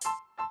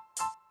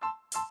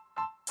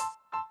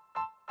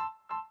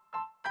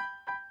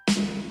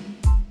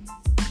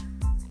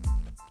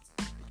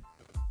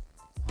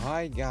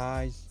Hi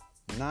guys,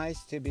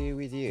 nice to be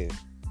with you.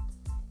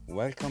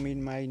 Welcome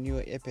in my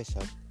new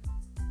episode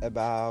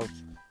about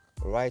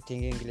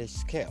writing English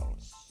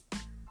skills.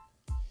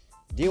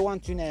 Do you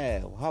want to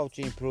know how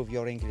to improve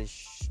your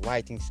English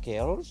writing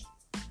skills?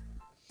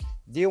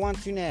 Do you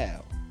want to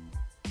know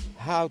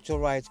how to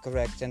write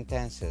correct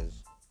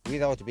sentences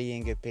without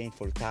being a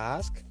painful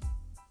task?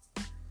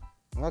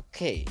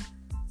 Okay,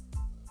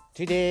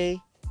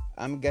 today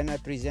I'm gonna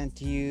present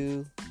to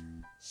you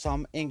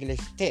some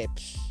English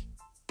tips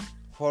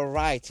for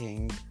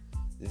writing.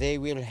 They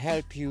will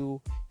help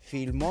you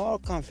feel more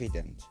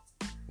confident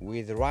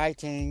with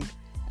writing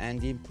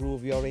and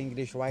improve your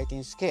English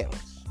writing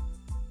skills.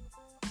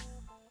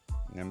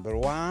 Number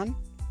 1,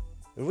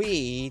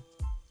 read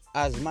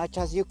as much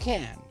as you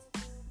can.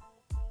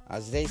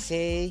 As they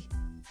say,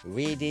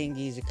 reading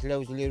is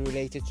closely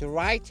related to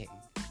writing.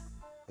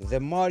 The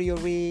more you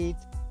read,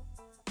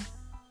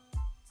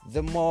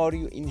 the more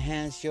you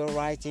enhance your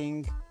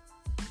writing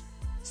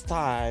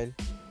style,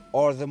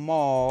 or the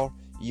more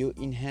you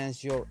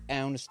enhance your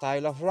own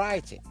style of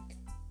writing.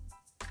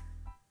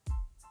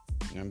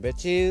 Number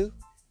 2,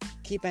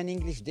 keep an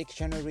English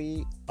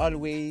dictionary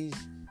always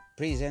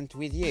present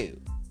with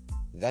you.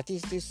 That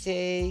is to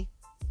say,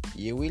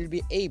 you will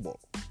be able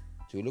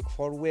to look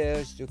for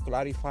words to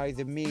clarify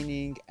the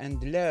meaning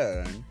and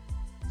learn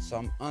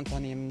some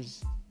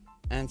antonyms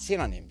and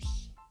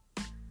synonyms.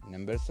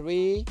 Number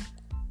 3,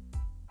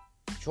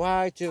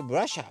 try to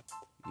brush up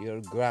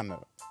your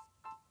grammar.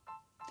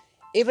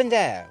 Even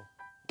though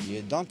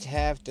you don't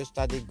have to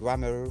study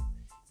grammar,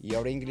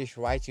 your English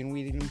writing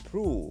will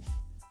improve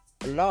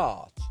a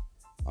lot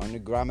on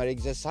grammar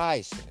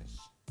exercises.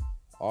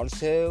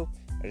 Also,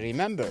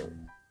 remember,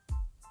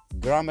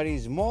 grammar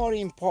is more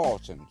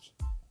important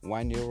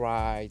when you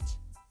write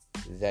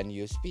than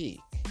you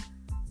speak,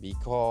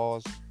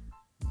 because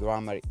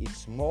grammar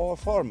is more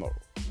formal.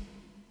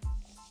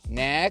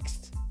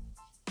 Next,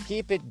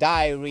 keep a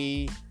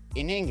diary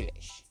in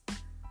English.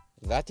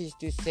 That is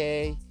to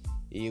say,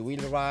 you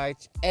will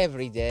write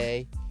every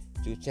day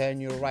to turn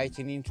your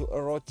writing into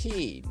a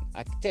routine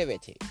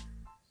activity.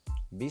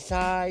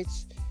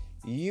 Besides,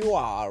 you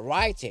are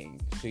writing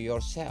to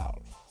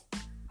yourself.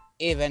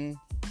 Even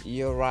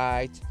you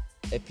write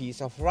a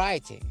piece of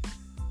writing.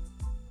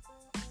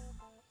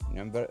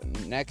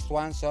 Next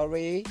one,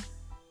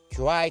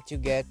 try to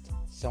get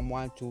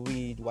someone to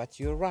read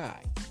what you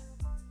write.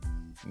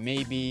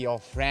 Maybe your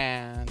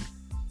friend,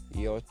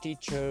 your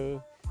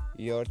teacher,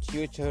 your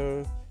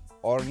tutor,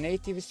 or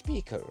native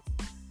speaker.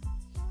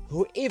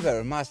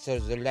 Whoever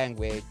masters the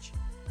language,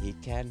 he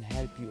can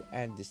help you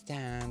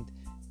understand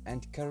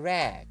and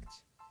correct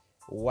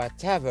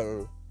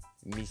whatever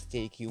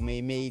mistake you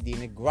may made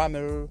in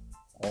grammar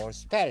or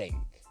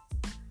spelling.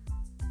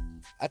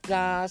 At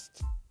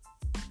last,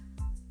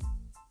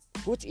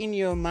 put in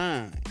your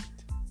mind,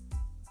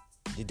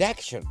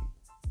 deduction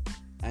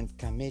and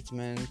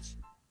commitment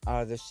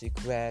are the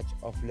secret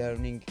of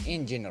learning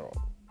in general.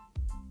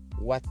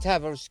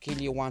 Whatever skill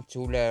you want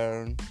to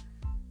learn,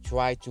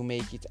 try to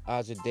make it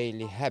as a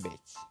daily habit.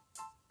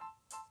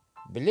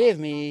 Believe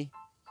me,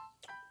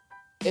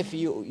 if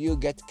you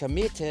get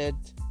committed,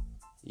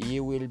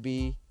 you will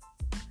be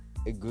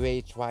a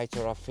great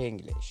writer of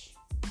English.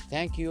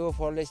 Thank you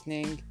for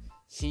listening.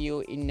 See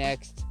you in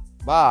next.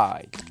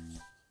 Bye.